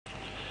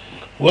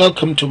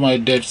Welcome to my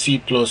Dev C++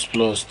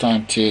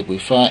 timetable.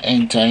 If I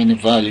enter any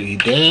value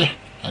there,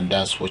 and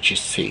that's what you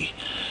see.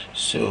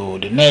 So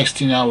the next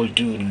thing I will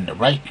do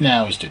right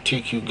now is to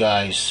take you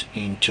guys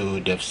into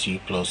Dev C++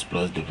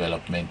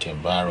 development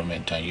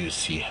environment, and you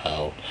see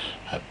how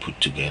I put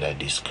together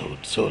this code.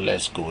 So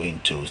let's go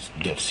into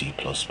Dev C++.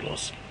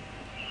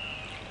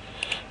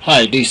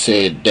 Hi, this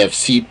is Dev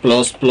C++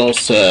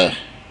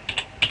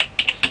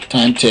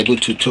 timetable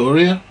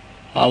tutorial.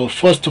 I will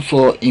first of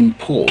all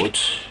import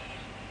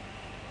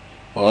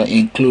or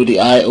include the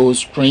IO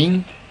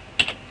string.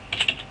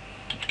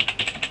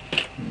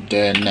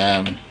 Then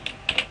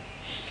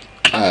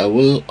I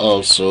will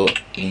also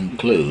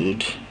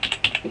include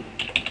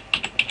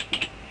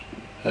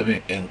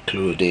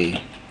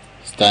a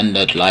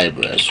standard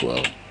library as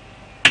well.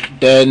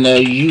 Then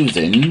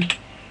using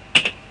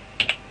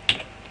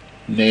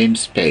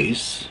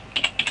namespace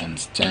and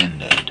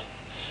standard.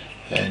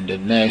 And the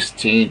next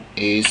thing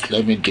is,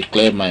 let me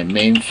declare my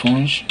main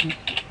function.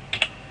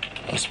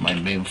 That's my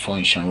main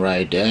function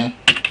right there.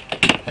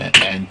 And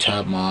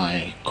enter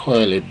my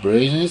curly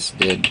braces,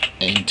 then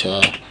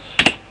enter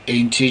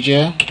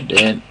integer,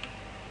 then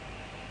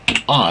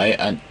I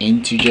and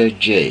integer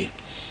j.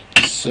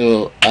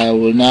 So I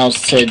will now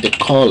set the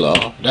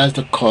color. That's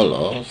the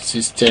color,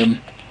 system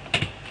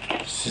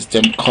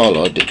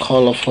color. The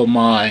color for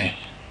my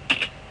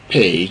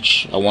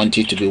page, I want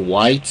it to be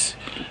white.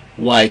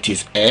 White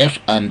is F,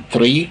 and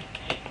 3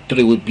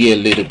 would be a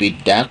little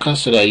bit darker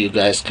so that you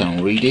guys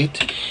can read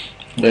it.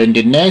 Then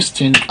the next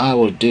thing I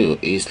will do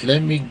is,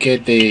 let me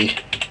get the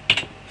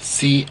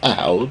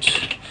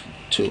cout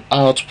to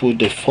output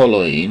the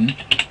following.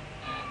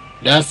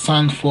 That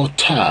stands for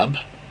tab.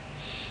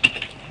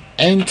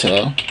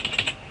 Enter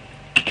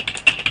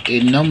a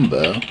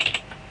number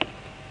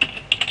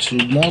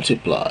to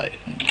multiply.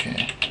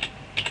 Okay.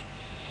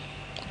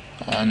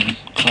 And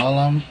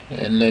column,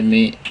 and let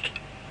me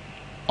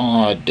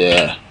add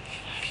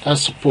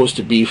that's supposed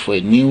to be for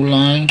a new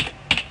line.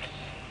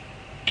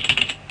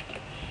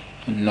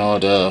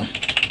 Another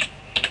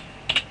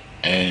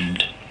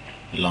end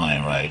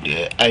line right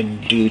there. I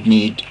do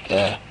need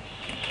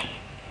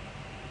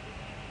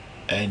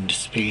end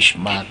space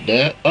mark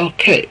there.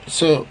 Okay,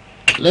 so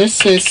let's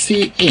say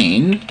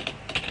cin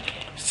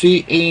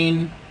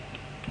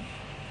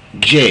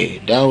j.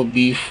 That would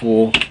be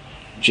for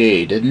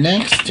j. The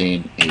next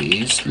thing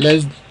is,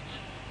 let's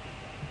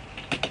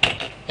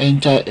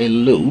enter a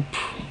loop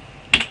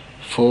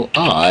for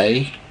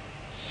I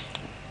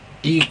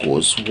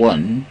equals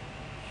 1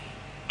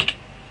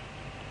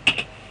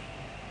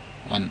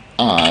 and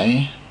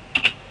I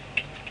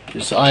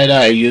is either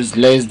I use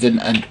less than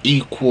and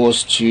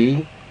equals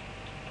to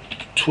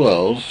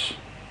 12,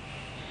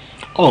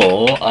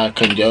 or I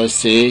can just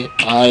say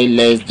I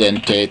less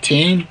than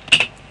 13,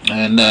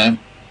 and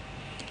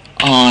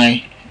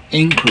I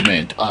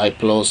increment I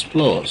plus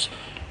plus.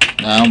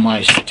 Now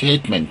my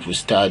statement will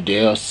start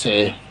there.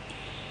 Say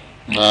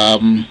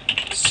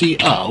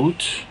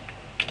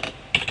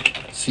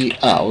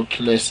cout,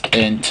 let's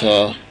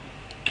enter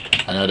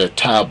another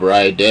tab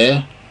right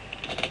there.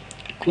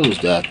 Close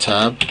that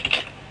tab,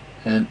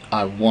 and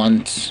I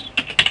want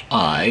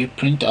I,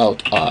 print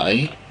out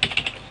I,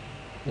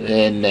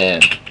 then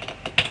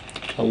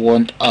I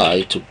want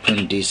I to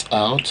print this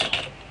out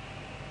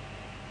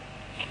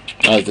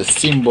as the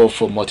symbol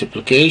for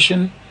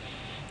multiplication.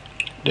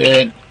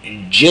 Then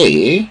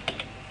j,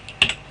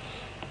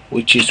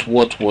 which is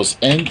what was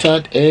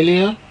entered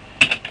earlier.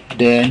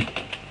 Then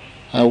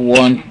I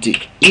want the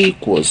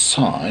equal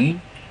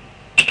sign,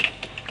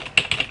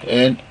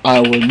 and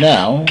I will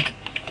now,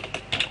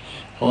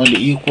 on the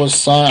equal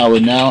sign, I will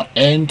now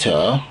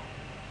enter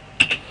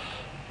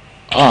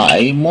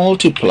I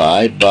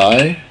multiplied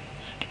by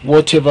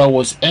whatever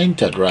was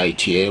entered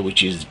right here,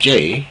 which is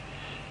j.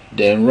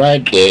 Then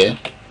right there,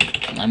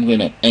 I'm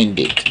gonna end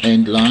it,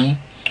 end line.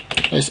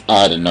 Let's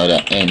add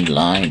another end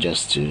line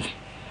just to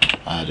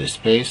add a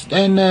space.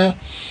 Then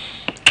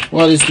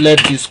what is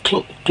left is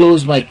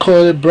close my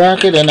curly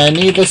bracket, and I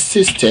need the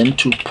system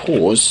to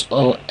pause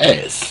or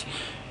else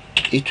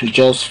it will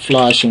just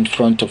flash in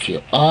front of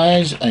your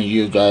eyes and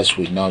you guys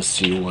will not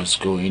see what's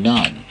going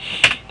on.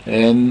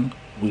 And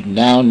we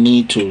now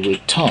need to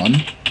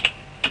return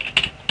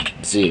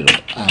 0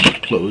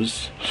 and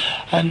close.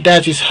 And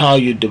that is how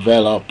you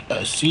develop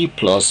a C++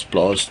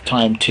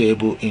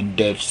 timetable in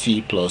Dev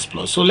C++.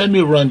 So let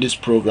me run this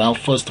program.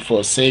 First of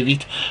all, save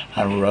it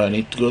and run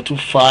it. Go to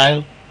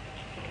File,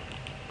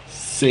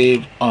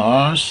 Save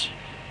As.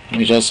 Let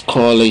me just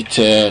call it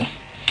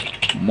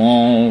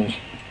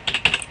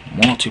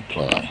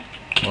multiply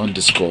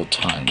underscore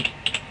time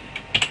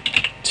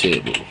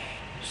table.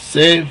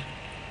 Save.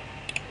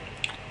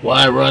 While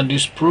I run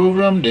this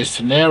program, there's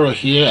an error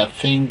here. I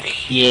think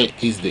here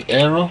is the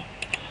error.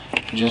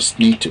 Just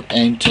need to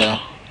enter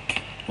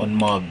one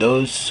more of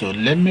those. So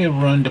let me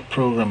run the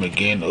program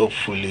again.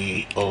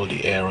 Hopefully all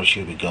the errors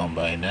should be gone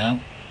by now.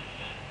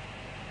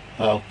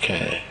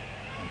 Okay,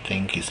 I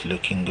think it's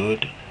looking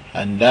good.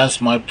 and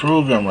that's my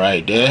program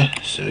right there.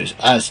 So it's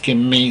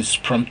asking me, it's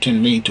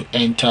prompting me to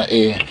enter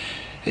a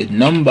a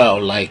number I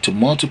would like to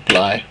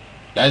multiply.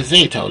 That's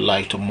it. I would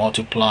like to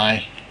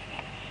multiply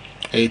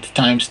 8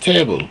 times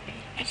table.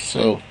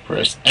 So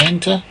press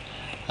enter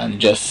and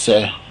just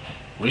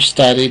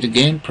restart it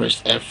again.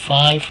 Press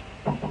F5.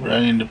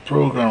 Running the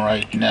program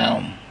right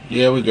now.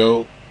 Here we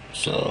go.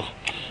 So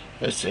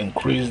let's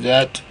increase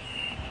that.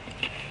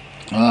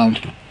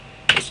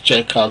 Let's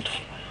check out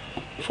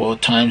for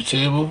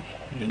timetable.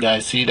 You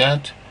guys see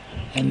that?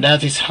 And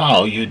that is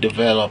how you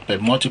develop a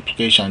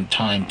multiplication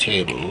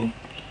timetable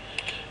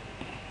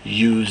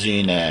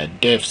using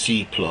Dev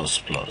C++,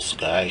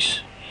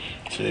 guys.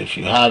 So if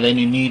you have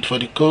any need for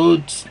the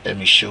codes, let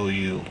me show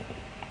you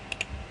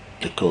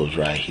the code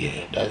right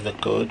here. That's the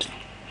code.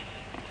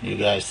 You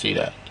guys see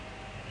that?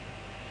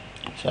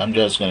 So I'm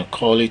just going to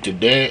call it a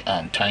day,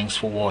 and thanks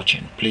for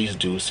watching. Please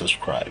do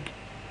subscribe.